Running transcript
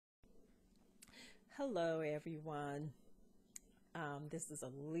Hello, everyone. This is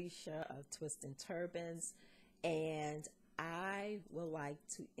Alicia of Twisting Turbans, and I would like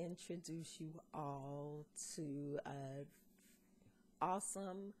to introduce you all to an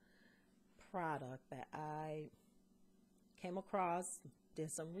awesome product that I came across,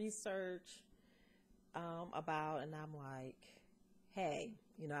 did some research about, and I'm like, hey,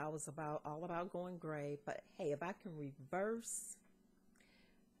 I was all about going gray, but hey, if I can reverse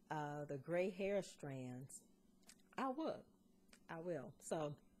the gray hair strands, I would. I will.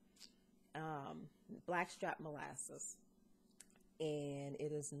 So, Blackstrap Molasses, and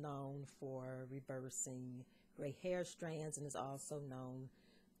it is known for reversing gray hair strands, and is also known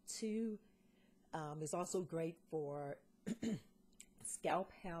to. It's also great for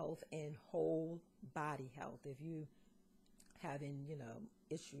scalp health and whole body health. If you having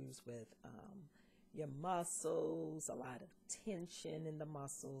issues with your muscles, a lot of tension in the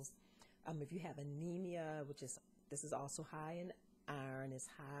muscles. If you have anemia, this is also high in iron, it's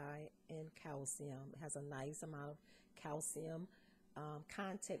high in calcium. It has a nice amount of calcium,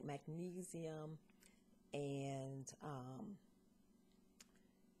 content, magnesium, and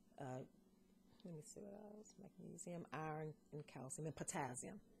let me see what else: magnesium, iron, and calcium, and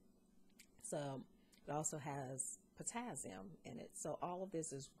potassium. So it also has potassium in it. So all of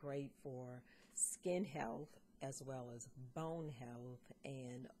this is great for skin health as well as bone health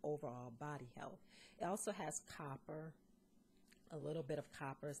and overall body health. It also has copper, a little bit of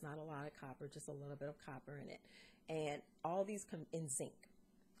copper. It's not a lot of copper, just a little bit of copper in it. And all these come in zinc.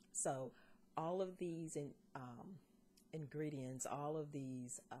 So all of these ingredients, all of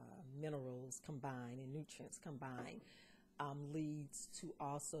these minerals combined and nutrients combined leads to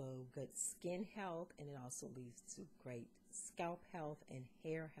also good skin health, and it also leads to great scalp health and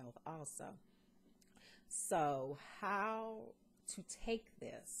hair health also. So how to take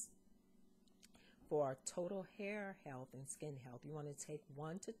this for total hair health and skin health? You want to take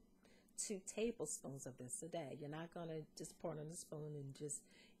 1 to 2 tablespoons of this a day. You're not going to just pour it on a spoon and just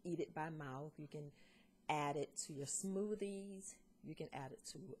eat it by mouth. You can add it to your smoothies. You can add it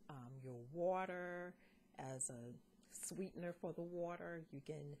to your water as a sweetener for the water. You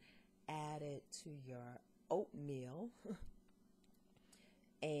can add it to your oatmeal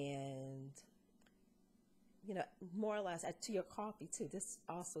and more or less to your coffee too. This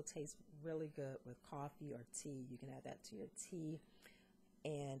also tastes really good with coffee or tea. You can add that to your tea,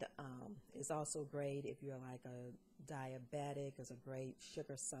 and it's also great if you're like a diabetic. It's a great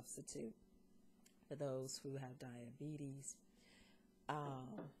sugar substitute for those who have diabetes.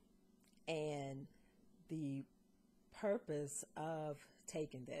 And the purpose of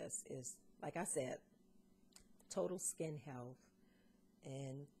taking this is, like I said, total skin health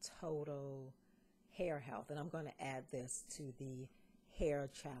and total hair health. And I'm going to add this to the hair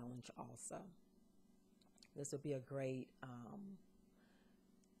challenge also. This would be a great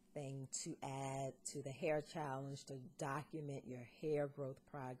thing to add to the hair challenge to document your hair growth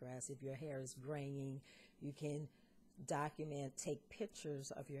progress. If your hair is graying, you can document, take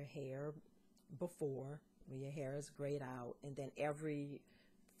pictures of your hair before when your hair is grayed out, and then every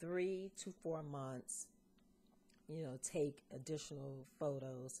 3 to 4 months, take additional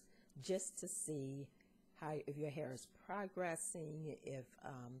photos just to see how, if your hair is progressing, if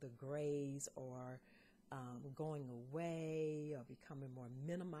the grays are going away or becoming more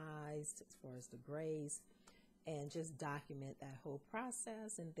minimized as far as the grays, and just document that whole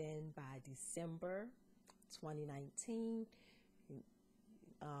process. And then by December 2019,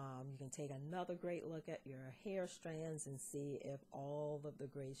 you can take another great look at your hair strands and see if all of the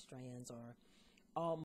gray strands are all